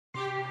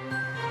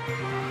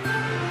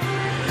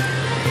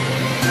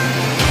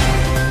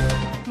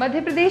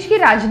मध्य प्रदेश की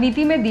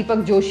राजनीति में दीपक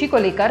जोशी को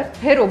लेकर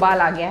फिर उबाल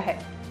आ गया है।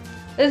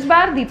 इस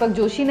बार दीपक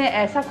जोशी ने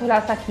ऐसा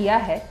खुलासा किया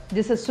है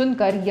जिसे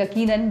सुनकर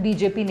यकीनन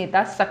बीजेपी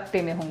नेता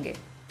सकते में होंगे।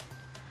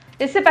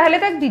 इससे पहले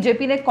तक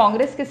बीजेपी ने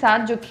कांग्रेस के साथ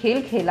जो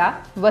खेल खेला,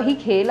 वही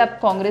खेल अब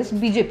कांग्रेस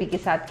बीजेपी के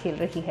साथ खेल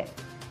रही है।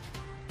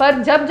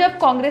 पर जब जब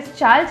कांग्रेस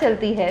चाल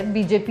चलती है,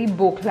 बीजेपी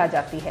बौखला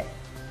जाती है,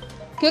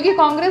 क्योंकि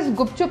कांग्रेस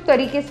गुपचुप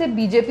तरीके से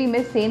बीजेपी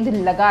में सेंध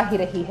लगा ही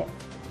रही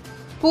है।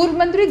 पूर्व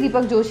मंत्री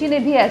दीपक जोशी ने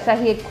भी ऐसा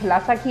ही एक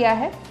खुलासा किया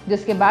है,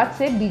 जिसके बाद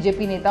से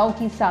बीजेपी नेताओं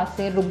की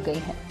सांसें रुक गई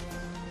हैं।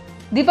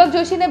 दीपक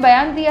जोशी ने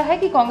बयान दिया है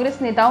कि कांग्रेस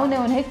नेताओं ने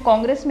उन्हें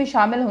कांग्रेस में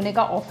शामिल होने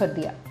का ऑफर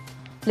दिया,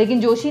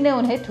 लेकिन जोशी ने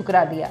उन्हें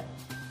ठुकरा दिया।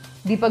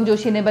 दीपक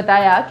जोशी ने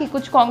बताया कि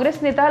कुछ कांग्रेस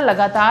नेता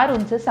लगातार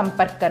उनसे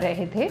संपर्क कर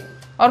रहे थे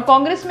और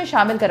कांग्रेस में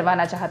शामिल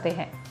करवाना चाहते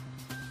हैं।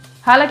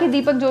 हालांकि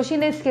दीपक जोशी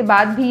ने इसके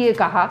बाद भी ये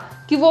कहा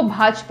कि वो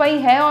भाजपाई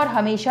हैं और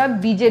हमेशा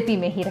बीजेपी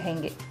में ही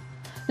रहेंगे।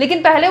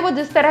 लेकिन पहले वो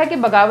जिस तरह के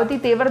बगावती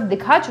तेवर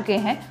दिखा चुके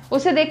हैं,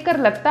 उसे देखकर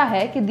लगता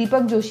है कि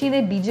दीपक जोशी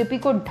ने बीजेपी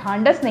को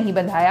ढांढस नहीं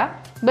बंधाया,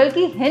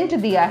 बल्कि हिंट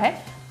दिया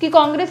है कि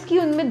कांग्रेस की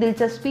उनमें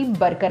दिलचस्पी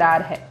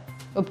बरकरार है।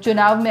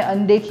 उपचुनाव में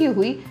अनदेखी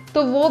हुई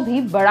तो वो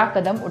भी बड़ा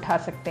कदम उठा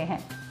सकते हैं।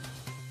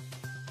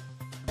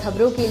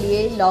 खबरों के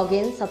लिए log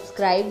in,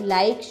 subscribe,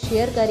 like,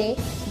 share करें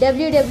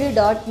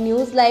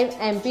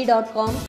www.newslivemp.com।